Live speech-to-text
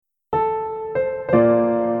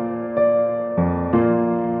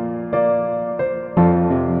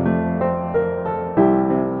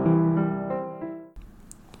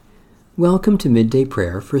Welcome to Midday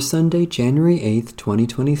Prayer for Sunday, January 8th,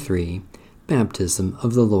 2023, Baptism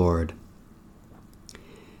of the Lord.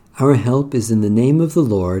 Our help is in the name of the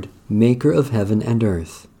Lord, Maker of heaven and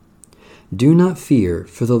earth. Do not fear,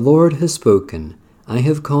 for the Lord has spoken. I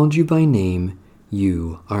have called you by name.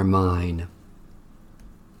 You are mine.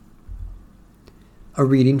 A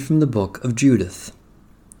reading from the book of Judith.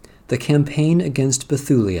 The campaign against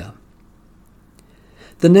Bethulia.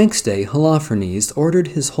 The next day Holofernes ordered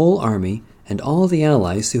his whole army and all the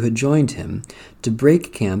allies who had joined him to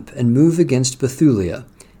break camp and move against Bethulia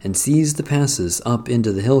and seize the passes up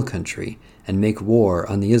into the hill country and make war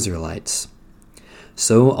on the Israelites.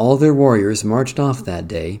 So all their warriors marched off that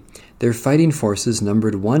day. Their fighting forces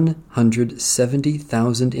numbered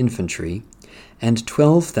 170,000 infantry and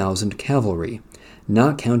 12,000 cavalry,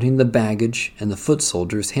 not counting the baggage and the foot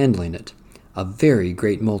soldiers handling it, a very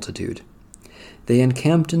great multitude. They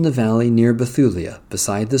encamped in the valley near Bethulia,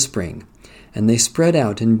 beside the spring, and they spread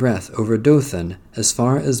out in breadth over Dothan as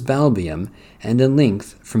far as Baalbeam, and in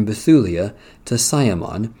length from Bethulia to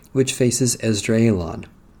Siamon, which faces Esdraelon.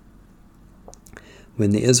 When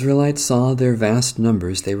the Israelites saw their vast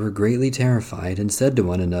numbers, they were greatly terrified, and said to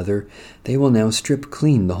one another, "They will now strip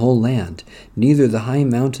clean the whole land. Neither the high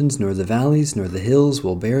mountains nor the valleys nor the hills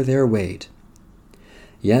will bear their weight."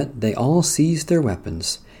 Yet they all seized their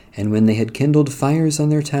weapons, and when they had kindled fires on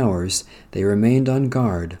their towers, they remained on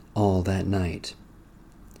guard all that night.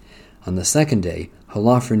 On the second day,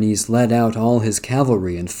 Holofernes led out all his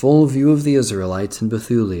cavalry in full view of the Israelites in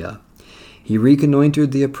Bethulia. He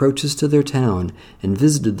reconnoitered the approaches to their town and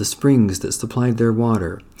visited the springs that supplied their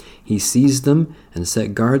water. He seized them and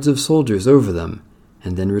set guards of soldiers over them,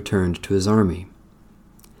 and then returned to his army.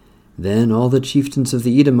 Then all the chieftains of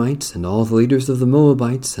the Edomites and all the leaders of the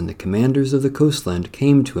Moabites and the commanders of the coastland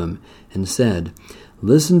came to him and said,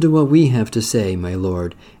 "Listen to what we have to say, my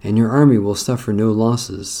lord, and your army will suffer no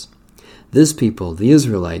losses. This people, the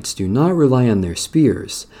Israelites, do not rely on their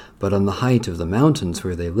spears, but on the height of the mountains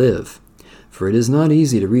where they live, for it is not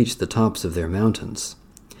easy to reach the tops of their mountains.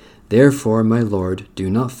 Therefore, my lord, do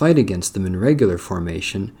not fight against them in regular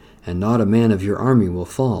formation, and not a man of your army will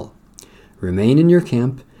fall. Remain in your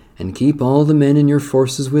camp, and keep all the men in your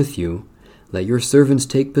forces with you. Let your servants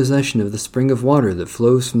take possession of the spring of water that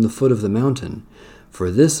flows from the foot of the mountain,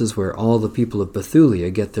 for this is where all the people of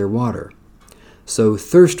Bethulia get their water. So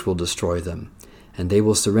thirst will destroy them, and they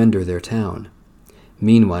will surrender their town.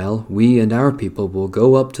 Meanwhile, we and our people will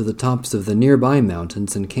go up to the tops of the nearby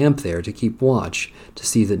mountains and camp there to keep watch, to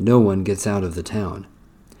see that no one gets out of the town.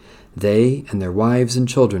 They and their wives and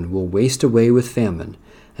children will waste away with famine,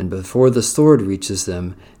 and before the sword reaches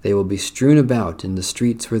them, they will be strewn about in the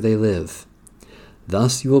streets where they live.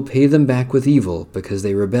 Thus you will pay them back with evil, because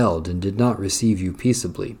they rebelled and did not receive you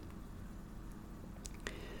peaceably."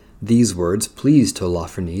 These words pleased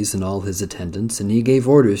Holofernes and all his attendants, and he gave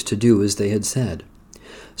orders to do as they had said.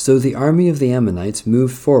 So the army of the Ammonites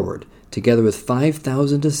moved forward, together with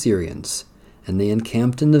 5,000 Assyrians, and they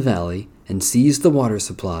encamped in the valley, and seized the water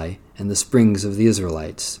supply and the springs of the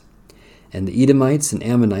Israelites. And the Edomites and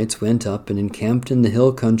Ammonites went up and encamped in the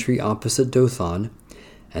hill country opposite Dothan,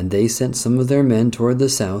 and they sent some of their men toward the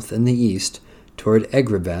south and the east, toward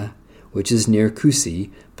Egrabah, which is near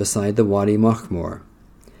Cusi, beside the Wadi Machmor.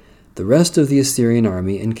 The rest of the Assyrian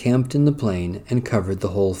army encamped in the plain and covered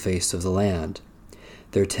the whole face of the land.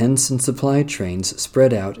 Their tents and supply trains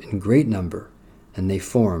spread out in great number, and they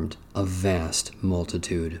formed a vast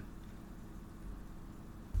multitude.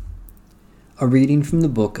 A reading from the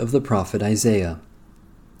book of the prophet Isaiah.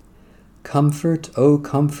 "Comfort, O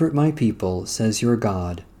comfort my people, says your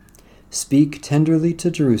God. Speak tenderly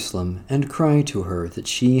to Jerusalem, and cry to her that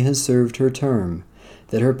she has served her term,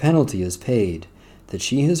 that her penalty is paid, that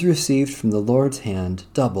she has received from the Lord's hand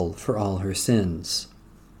double for all her sins."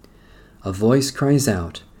 A voice cries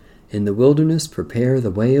out, "In the wilderness prepare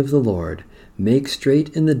the way of the Lord, make straight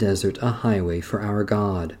in the desert a highway for our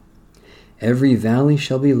God. Every valley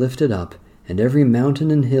shall be lifted up, and every mountain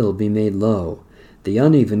and hill be made low. The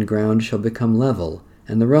uneven ground shall become level,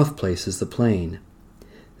 and the rough places the plain.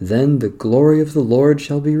 Then the glory of the Lord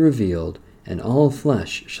shall be revealed, and all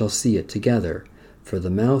flesh shall see it together, for the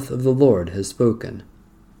mouth of the Lord has spoken."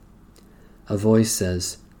 A voice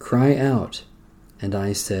says, "Cry out." And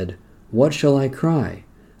I said, "What shall I cry?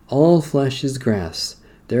 All flesh is grass,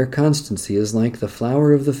 their constancy is like the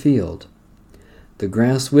flower of the field. The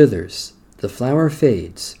grass withers, the flower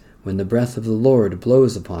fades, when the breath of the Lord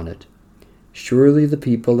blows upon it. Surely the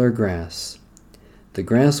people are grass. The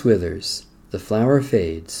grass withers, the flower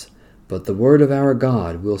fades, but the word of our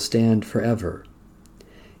God will stand forever.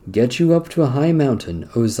 Get you up to a high mountain,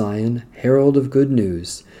 O Zion, herald of good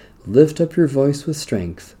news. Lift up your voice with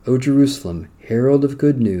strength, O Jerusalem, herald of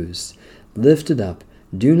good news. Lift it up,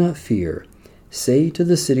 do not fear. Say to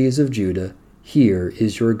the cities of Judah, Here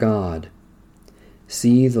is your God.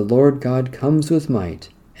 See, the Lord God comes with might,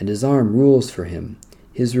 and his arm rules for him.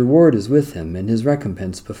 His reward is with him, and his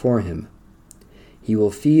recompense before him. He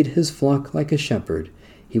will feed his flock like a shepherd.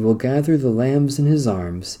 He will gather the lambs in his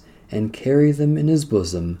arms, and carry them in his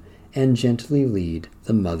bosom, and gently lead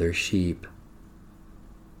the mother sheep.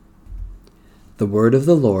 The word of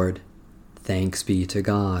the Lord. Thanks be to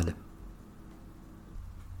God.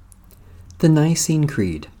 The Nicene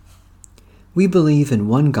Creed. We believe in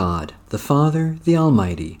one God, the Father, the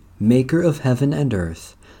Almighty, maker of heaven and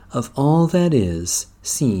earth, of all that is,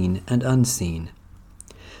 seen and unseen.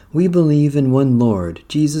 We believe in one Lord,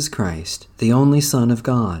 Jesus Christ, the only Son of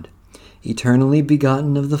God, eternally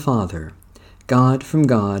begotten of the Father, God from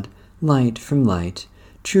God, light from light,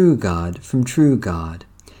 true God from true God,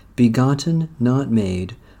 begotten, not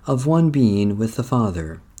made, of one being with the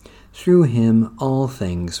Father. Through him all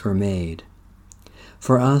things were made.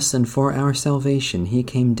 For us and for our salvation he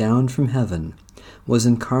came down from heaven, was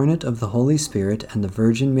incarnate of the Holy Spirit and the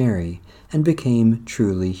Virgin Mary, and became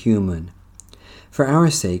truly human. For our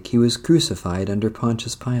sake he was crucified under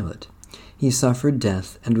Pontius Pilate. He suffered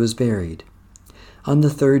death and was buried. On the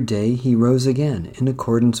third day he rose again in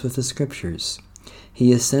accordance with the Scriptures.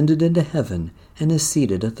 He ascended into heaven and is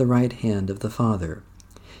seated at the right hand of the Father.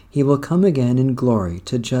 He will come again in glory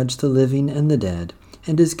to judge the living and the dead,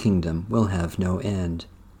 and his kingdom will have no end.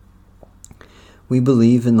 We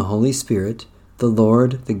believe in the Holy Spirit, the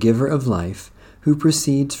Lord, the giver of life, who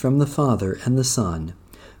proceeds from the Father and the Son,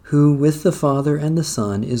 who with the Father and the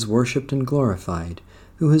Son is worshipped and glorified,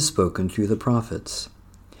 who has spoken through the prophets.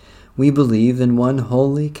 We believe in one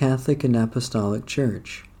holy, Catholic, and Apostolic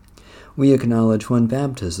Church. We acknowledge one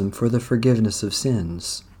baptism for the forgiveness of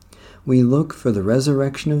sins. We look for the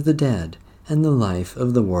resurrection of the dead and the life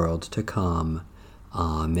of the world to come.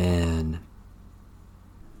 Amen.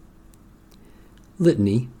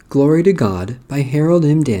 Litany, Glory to God, by Harold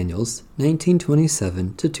M. Daniels,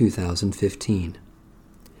 1927 to 2015.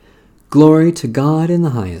 Glory to God in the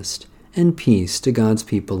highest, and peace to God's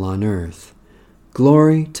people on earth.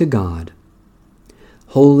 Glory to God.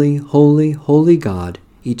 Holy, holy, holy God,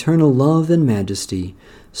 eternal love and majesty,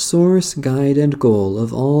 source, guide, and goal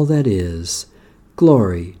of all that is.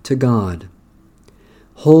 Glory to God.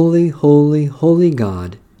 Holy, holy, holy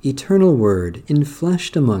God, eternal Word,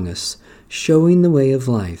 infleshed among us, showing the way of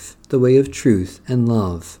life, the way of truth and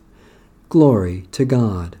love. Glory to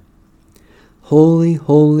God. Holy,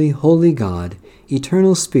 holy, holy God,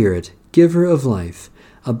 eternal Spirit, giver of life,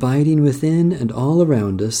 abiding within and all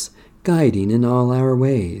around us, guiding in all our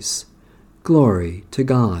ways. Glory to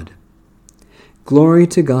God. Glory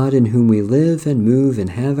to God in whom we live and move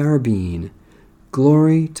and have our being.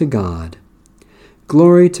 Glory to God.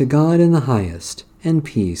 Glory to God in the highest, and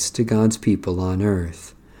peace to God's people on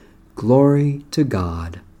earth. Glory to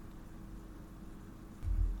God.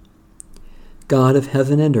 God of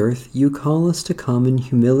heaven and earth, you call us to come in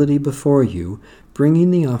humility before you, bringing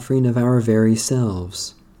the offering of our very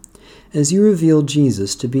selves. As you revealed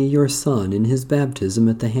Jesus to be your Son in his baptism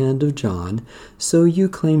at the hand of John, so you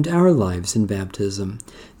claimed our lives in baptism,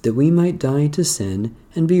 that we might die to sin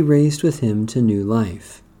and be raised with him to new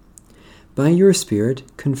life. By your Spirit,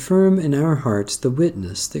 confirm in our hearts the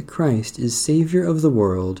witness that Christ is Savior of the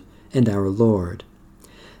world and our Lord.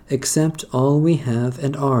 Accept all we have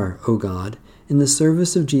and are, O God, in the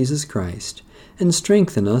service of Jesus Christ, and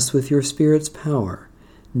strengthen us with your Spirit's power,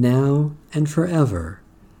 now and forever.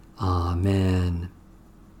 Amen.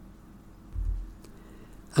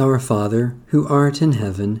 Our Father, who art in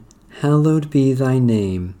heaven, hallowed be thy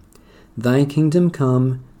name. Thy kingdom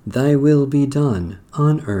come, thy will be done,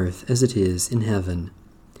 on earth as it is in heaven.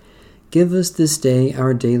 Give us this day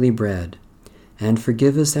our daily bread, and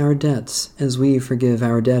forgive us our debts as we forgive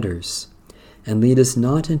our debtors. And lead us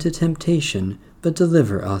not into temptation, but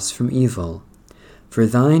deliver us from evil. For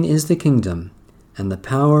thine is the kingdom, and the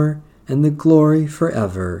power, and the glory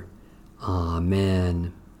forever.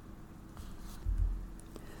 Amen.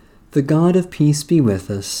 The God of peace be with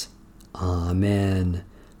us. Amen.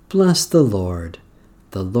 Bless the Lord.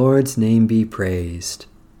 The Lord's name be praised.